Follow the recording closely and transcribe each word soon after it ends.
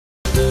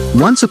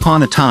Once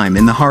upon a time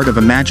in the heart of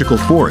a magical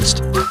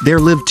forest, there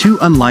lived two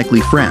unlikely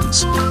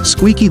friends,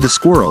 Squeaky the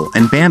squirrel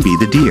and Bambi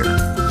the deer.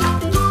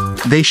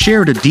 They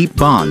shared a deep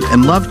bond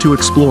and loved to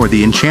explore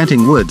the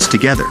enchanting woods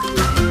together.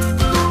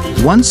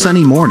 One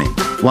sunny morning,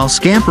 while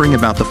scampering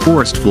about the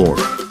forest floor,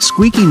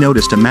 Squeaky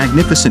noticed a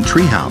magnificent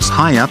treehouse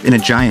high up in a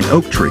giant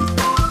oak tree.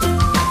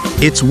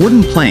 Its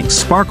wooden planks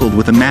sparkled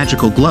with a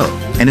magical glow,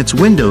 and its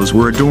windows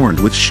were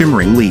adorned with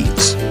shimmering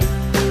leaves.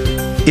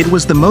 It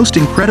was the most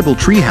incredible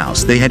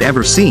treehouse they had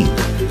ever seen.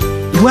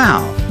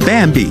 "Wow,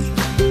 Bambi!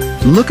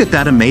 Look at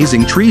that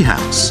amazing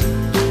treehouse!"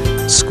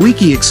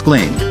 Squeaky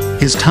exclaimed,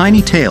 his tiny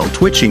tail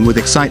twitching with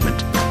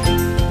excitement.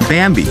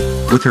 Bambi,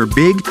 with her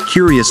big,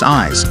 curious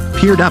eyes,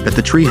 peered up at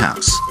the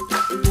treehouse.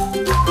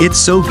 "It's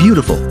so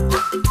beautiful.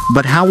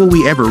 But how will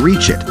we ever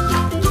reach it?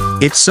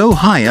 It's so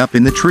high up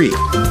in the tree."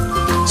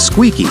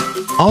 Squeaky,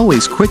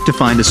 always quick to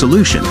find a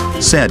solution,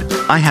 said,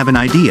 "I have an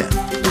idea.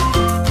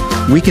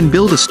 We can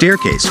build a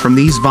staircase from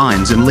these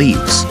vines and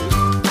leaves."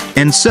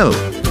 And so,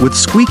 with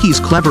Squeaky's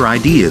clever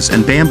ideas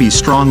and Bambi's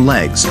strong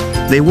legs,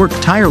 they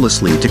worked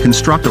tirelessly to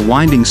construct a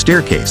winding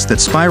staircase that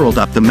spiraled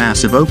up the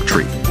massive oak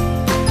tree.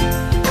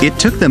 It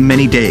took them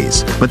many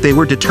days, but they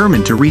were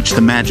determined to reach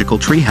the magical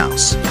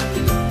treehouse.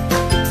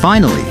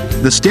 Finally,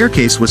 the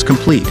staircase was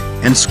complete,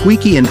 and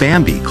Squeaky and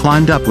Bambi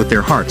climbed up with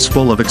their hearts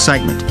full of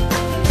excitement.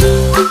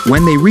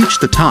 When they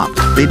reached the top,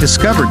 they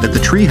discovered that the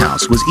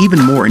treehouse was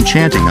even more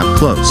enchanting up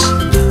close.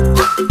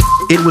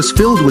 It was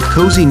filled with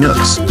cozy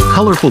nooks,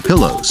 colorful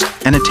pillows,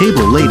 and a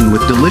table laden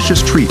with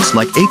delicious treats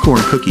like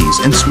acorn cookies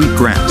and sweet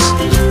grass.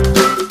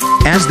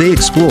 As they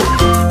explored,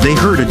 they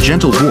heard a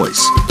gentle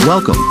voice,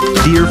 "Welcome,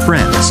 dear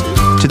friends,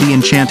 to the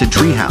enchanted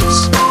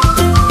treehouse.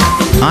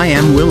 I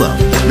am Willow,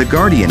 the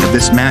guardian of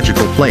this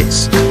magical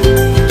place."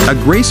 A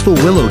graceful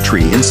willow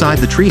tree inside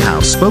the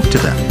treehouse spoke to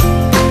them.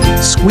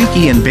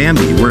 Squeaky and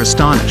Bambi were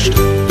astonished.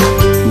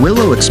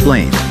 Willow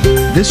explained,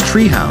 "This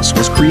treehouse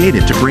was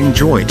created to bring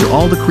joy to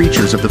all the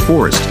creatures of the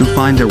forest who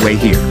find their way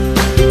here.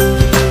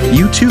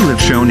 You too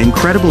have shown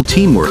incredible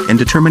teamwork and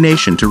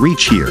determination to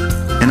reach here,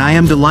 and I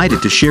am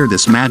delighted to share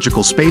this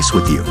magical space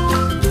with you."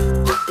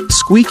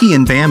 Squeaky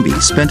and Bambi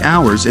spent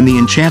hours in the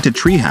enchanted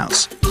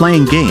treehouse,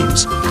 playing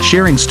games,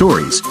 sharing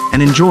stories,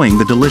 and enjoying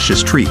the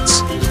delicious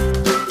treats.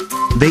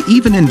 They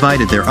even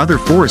invited their other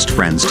forest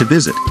friends to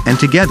visit, and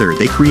together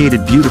they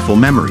created beautiful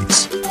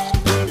memories.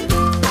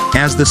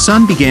 As the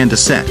sun began to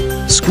set,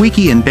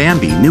 Squeaky and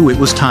Bambi knew it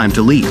was time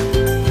to leave.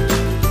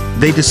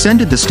 They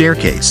descended the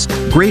staircase,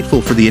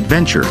 grateful for the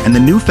adventure and the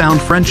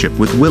newfound friendship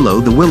with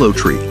Willow the willow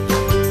tree.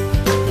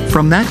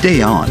 From that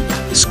day on,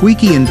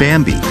 Squeaky and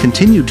Bambi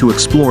continued to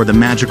explore the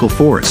magical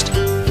forest,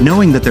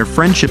 knowing that their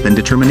friendship and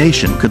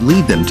determination could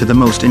lead them to the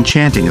most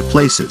enchanting of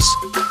places.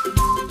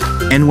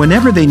 And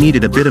whenever they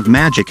needed a bit of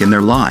magic in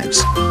their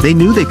lives, they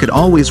knew they could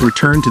always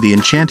return to the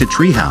enchanted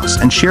treehouse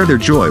and share their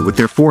joy with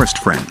their forest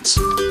friends.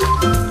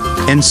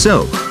 And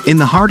so, in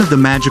the heart of the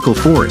magical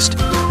forest,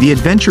 the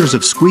adventures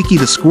of Squeaky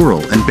the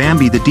squirrel and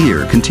Bambi the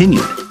deer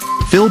continued,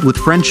 filled with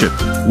friendship,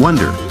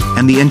 wonder,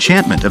 and the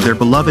enchantment of their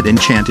beloved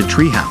enchanted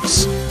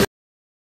treehouse.